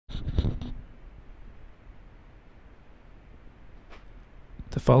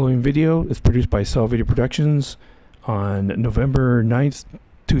The following video is produced by Saw Video Productions. On November 9th,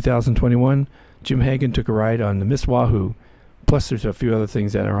 2021, Jim Hagan took a ride on the Miss Wahoo. Plus, there's a few other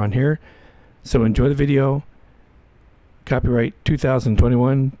things that are on here. So enjoy the video. Copyright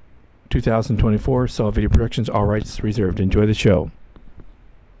 2021, 2024, Saw Video Productions, all rights reserved. Enjoy the show.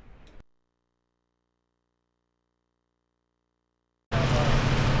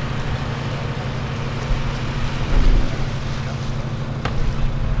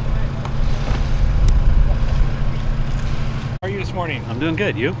 How are you this morning? I'm doing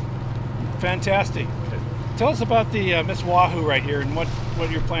good. You? Fantastic. Tell us about the Miss Wahoo right here and what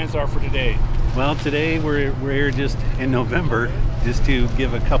your plans are for today. Well, today we're here just in November just to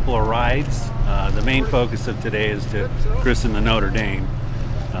give a couple of rides. The main focus of today is to christen the Notre Dame.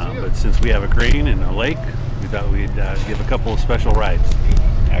 But since we have a crane and a lake, we thought we'd give a couple of special rides.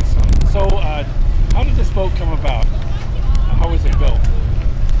 Excellent. So how did this boat come about? How was it built?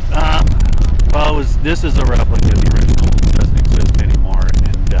 Well, this is a replica of the original. It doesn't exist anymore.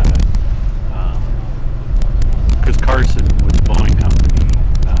 And Chris Carson with the Boeing Company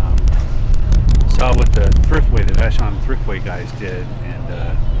saw what the Thriftway, the Vashon Thriftway guys did,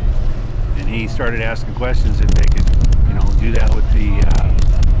 and he started asking questions if they could, do that with the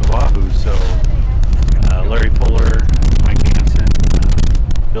Wahoo. So Larry Fuller, Mike Hansen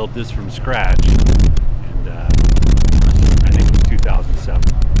built this from scratch, and I think it was 2007.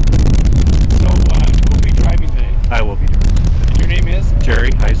 So who will be driving today? I will be doing it. And your name is? Jerry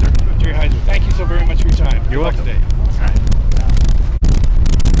Heiser. Jerry Heiser. Thank you so very much for your time. You're welcome. Today. All right.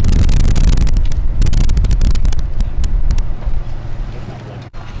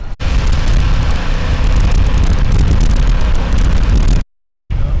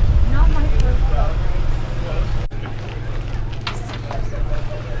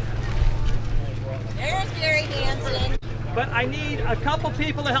 There's Gary Hansen. But I need a couple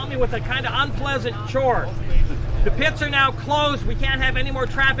people to help me with a kind of unpleasant chore. The pits are now closed. We can't have any more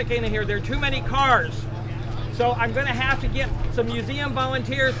traffic in here. There are too many cars. So I'm going to have to get some museum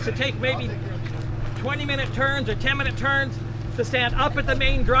volunteers to take maybe 20-minute turns or 10-minute turns to stand up at the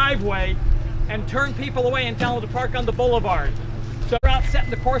main driveway and turn people away and tell them to park on the boulevard. So we're out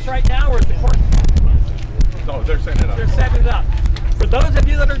setting the course right now, or is the course? No, they're setting it up. They're setting it up. For those of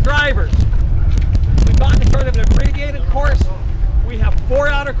you that are drivers, we've gotten sort of an abbreviated course. We have 4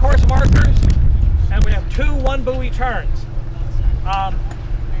 outer course markers, and we have 2 one-buoy turns.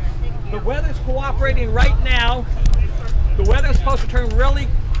 The weather's cooperating right now. The weather's supposed to turn really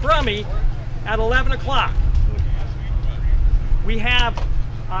crummy at 11 o'clock. We have,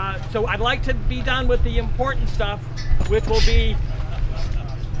 so I'd like to be done with the important stuff, which will be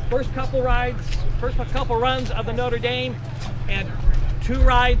first couple runs of the Notre Dame and 2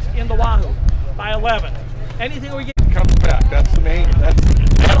 rides in the Wahoo by 11. Anything we get comes back. That's the main, that's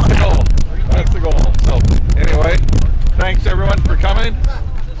the goal. That's the goal. So anyway, thanks everyone for coming.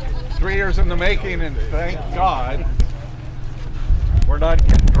 3 years in the making, and thank God we're not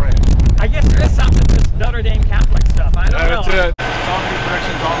getting drained. I guess there is something to this Notre Dame Catholic stuff. I don't know. That's it. All new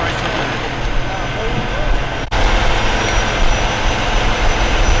corrections, all right.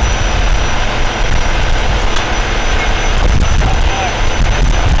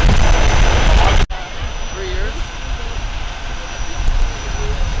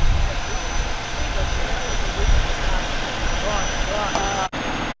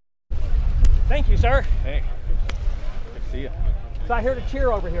 Thank you, sir. Hey, good to see you. So I heard a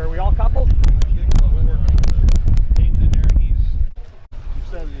cheer over here. Are we all coupled? Dane's in there, and you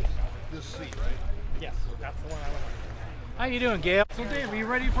said this seat, right? Yes, that's the one I want. How you doing, Gail? So Dave, are you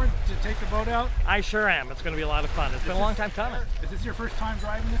ready to take the boat out? I sure am. It's going to be a lot of fun. It's been a long time coming. Is this your first time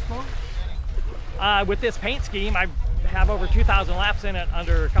driving this boat? With this paint scheme, I have over 2,000 laps in it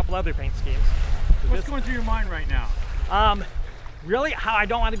under a couple other paint schemes. What's going through your mind right now? Really, how I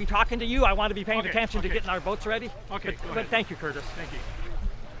don't want to be talking to you. I want to be paying attention to okay. getting our boats ready. Okay, go But ahead. thank you, Curtis. Thank you.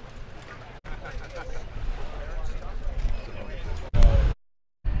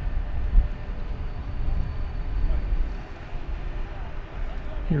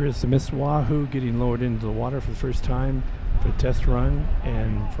 Here is the Miss Wahoo getting lowered into the water for the first time for a test run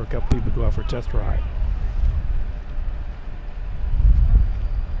and for a couple people to go out for a test ride.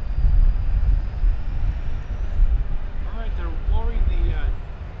 All right, they're lowering the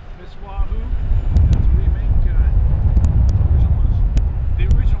Miss Wahoo. That's a remake. The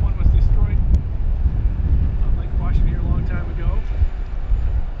original one was destroyed on Lake Washington here a long time ago.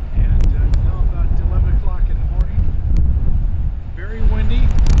 And it's now about 11 o'clock in the morning. Very windy,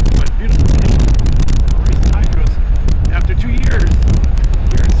 but beautiful day. After 2 years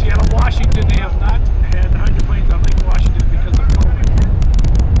here in Seattle, Washington, they have not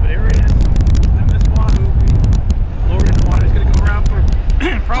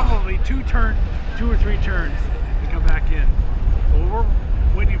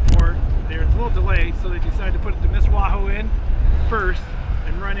delay, so they decided to put the Miss Wahoo in first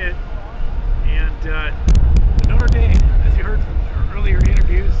and run it. And Notre Dame, as you heard from earlier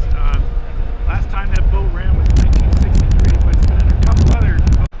interviews, last time that boat ran was 1963, but it's been in a couple other.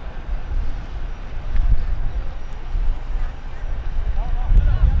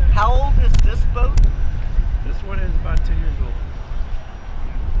 How old is this boat? This one is about 10 years old.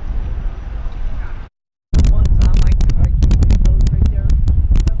 Ones I like these boats right there.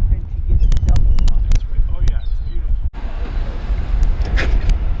 Sometimes you get a double on it. Oh yeah, it's beautiful.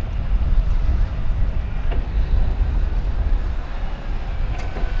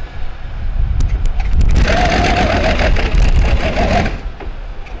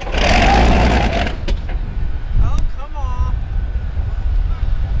 Oh, come on.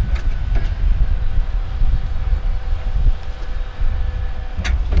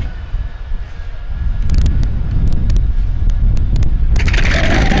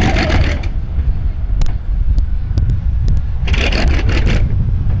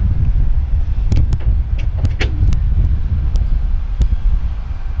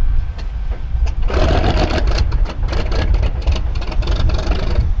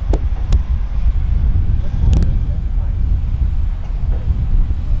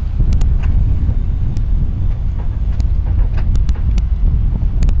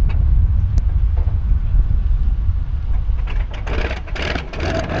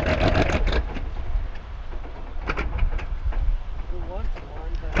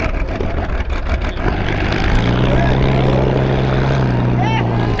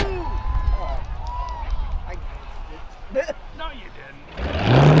 No, you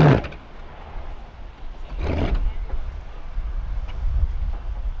didn't.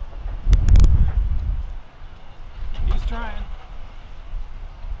 He's trying.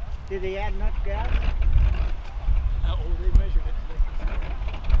 Did they add enough gas? Oh, they measured it.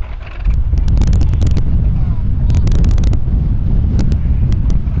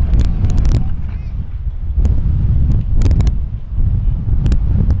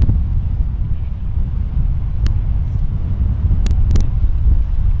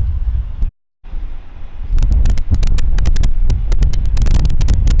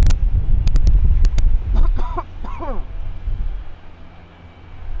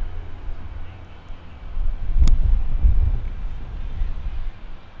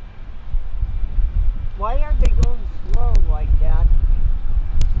 Why aren't they going slow like that?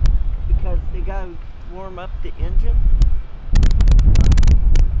 Because they gotta warm up the engine?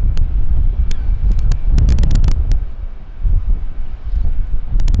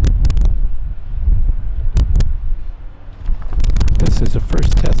 This is the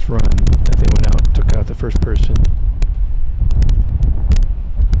first test run that they went out, took out the first person.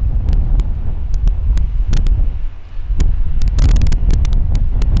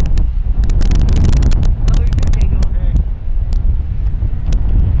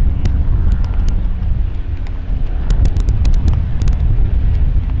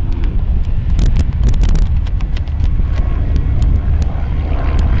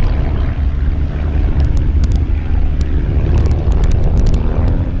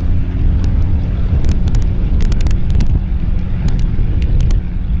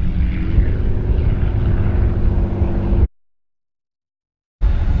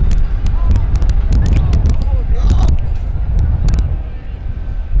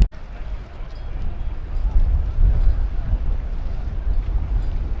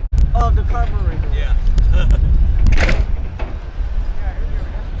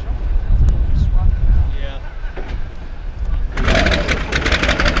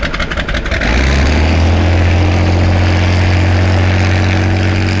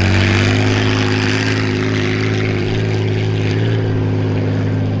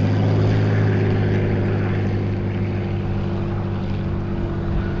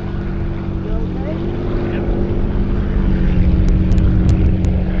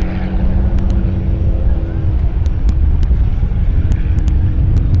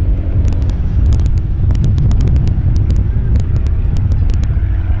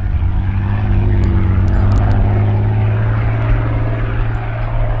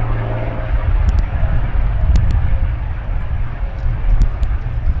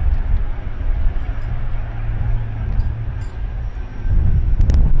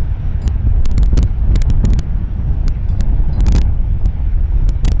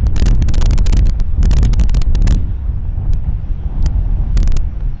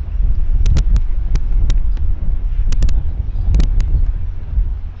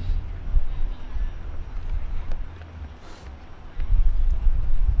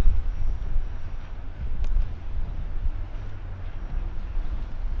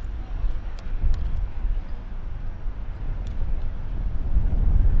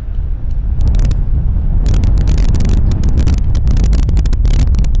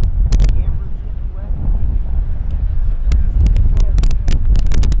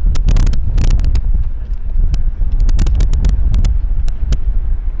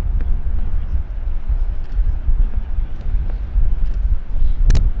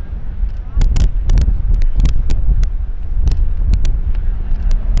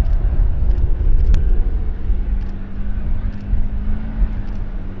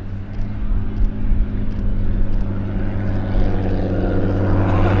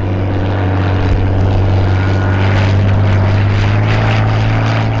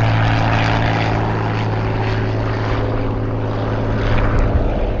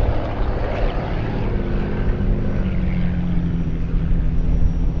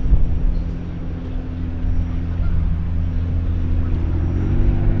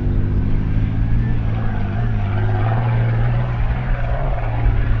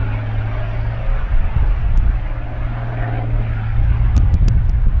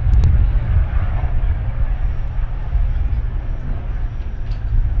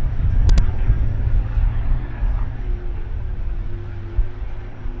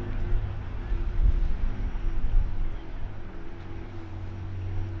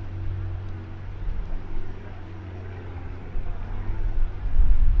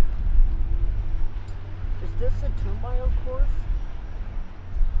 100-mile course?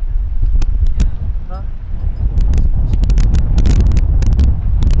 Huh?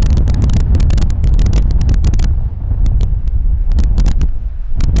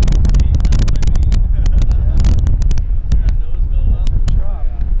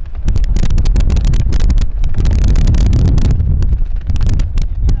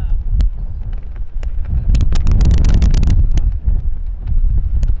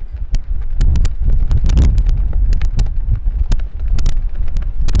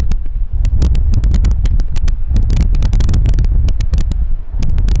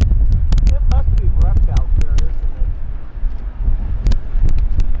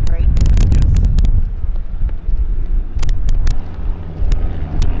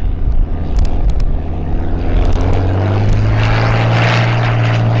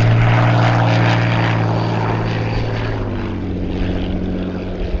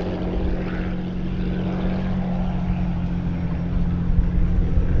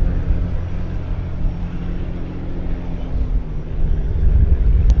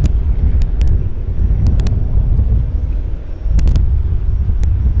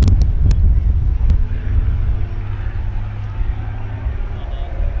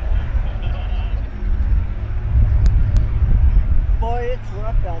 Boy, it's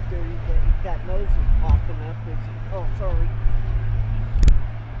rough out there. That nose is popping up. Oh, sorry.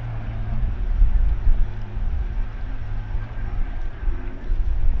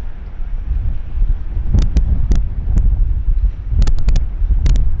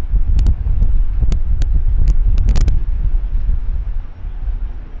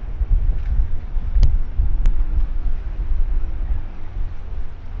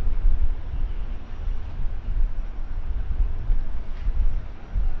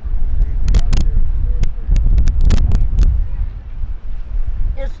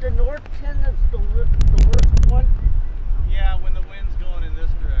 Is the north 10 that's the worst one? Yeah, when the wind's going in this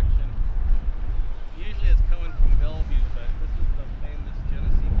direction. Usually it's coming from Bellevue, but this is the famous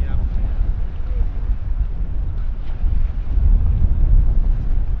Genesee Gap.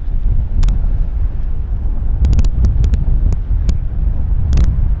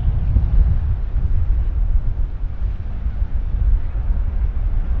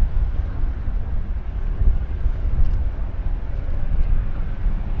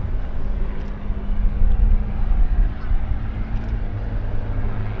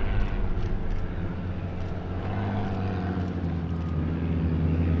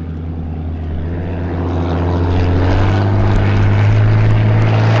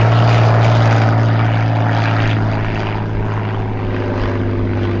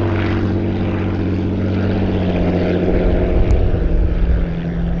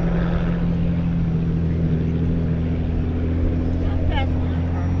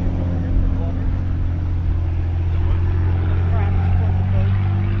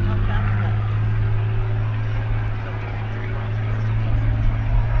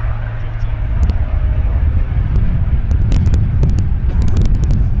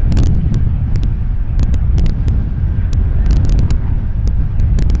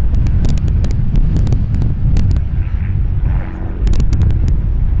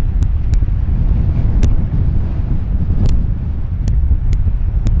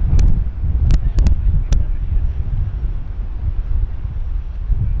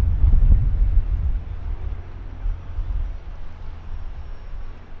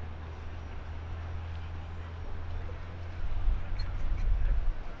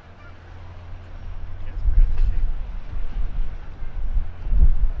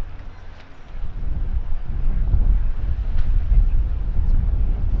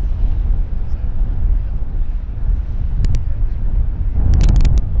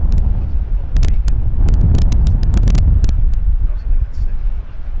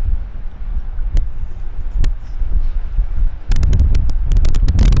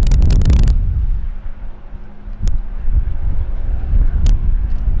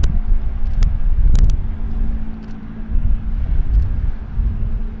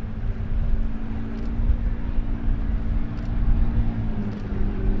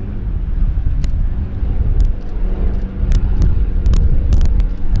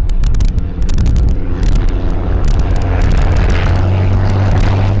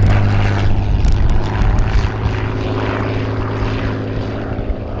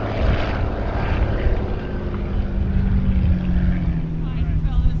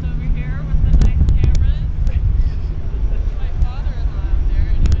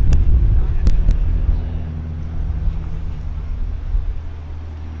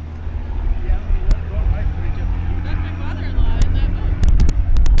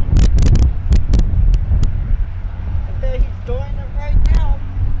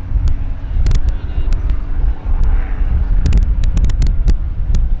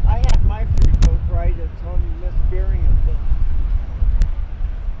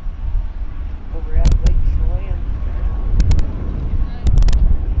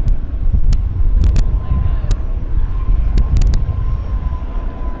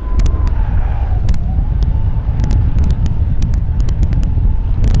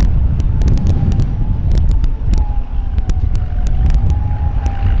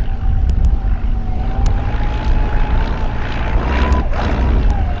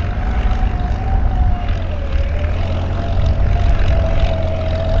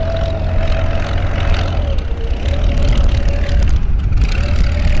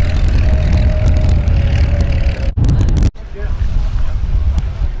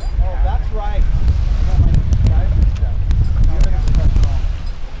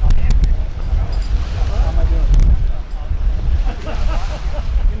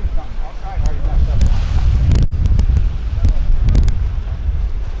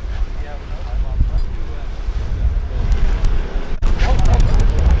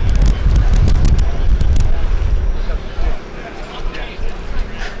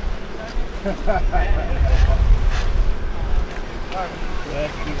 Hey,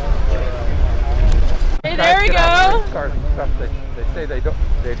 there we go. Cars and stuff, they say they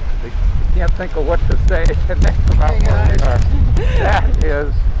can't think of what to say and they come out where they are. That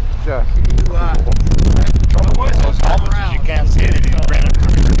is just Those helmets, you can't see it if you ran it.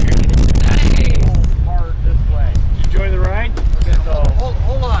 Hard this way. Enjoy the ride?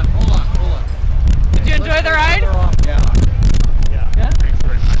 Hold on. Did you enjoy the ride? Yeah. Yeah. Thanks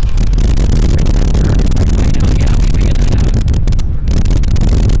very much.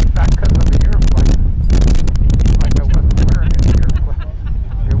 not because of the airplane. Like I wasn't wearing any airplane.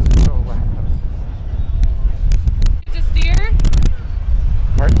 It was so loud. Did you steer?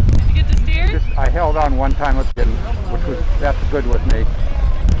 Pardon? Did you get to steer? Just, I held on one time, that's good with me.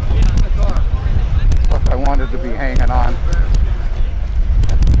 Plus I wanted to be hanging on.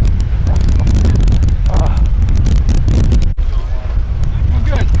 Well,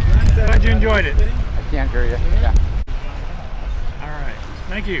 good. Glad you enjoyed it. I can't hear you. Yeah. All right.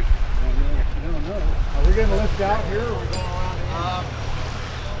 Thank you. Are we going to lift out here or are we going around?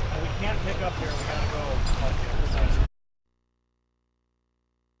 We can't pick up here. We gotta go.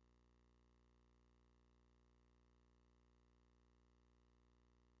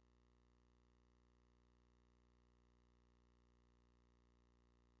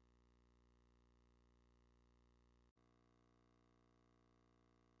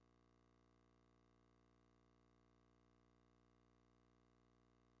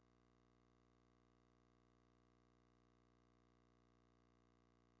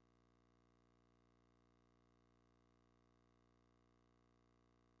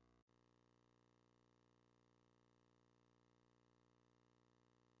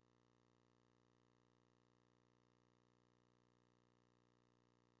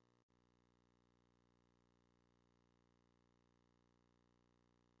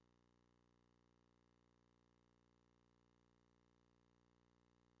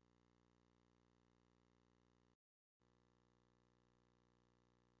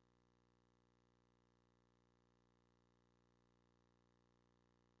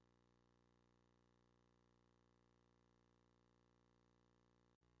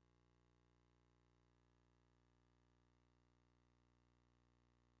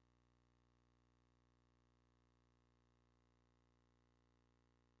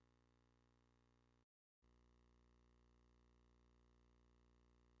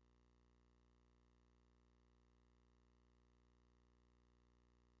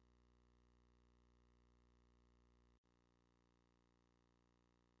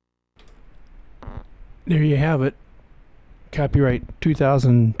 There you have it. Copyright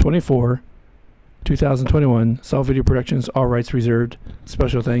 2024, 2021. Solid Video Productions, all rights reserved.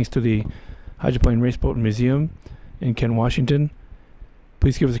 Special thanks to the Hydroplane Raceboat Museum in Kent, Washington.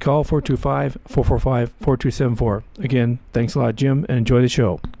 Please give us a call, 425-445-4274. Again, thanks a lot, Jim, and enjoy the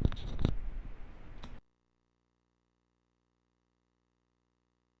show.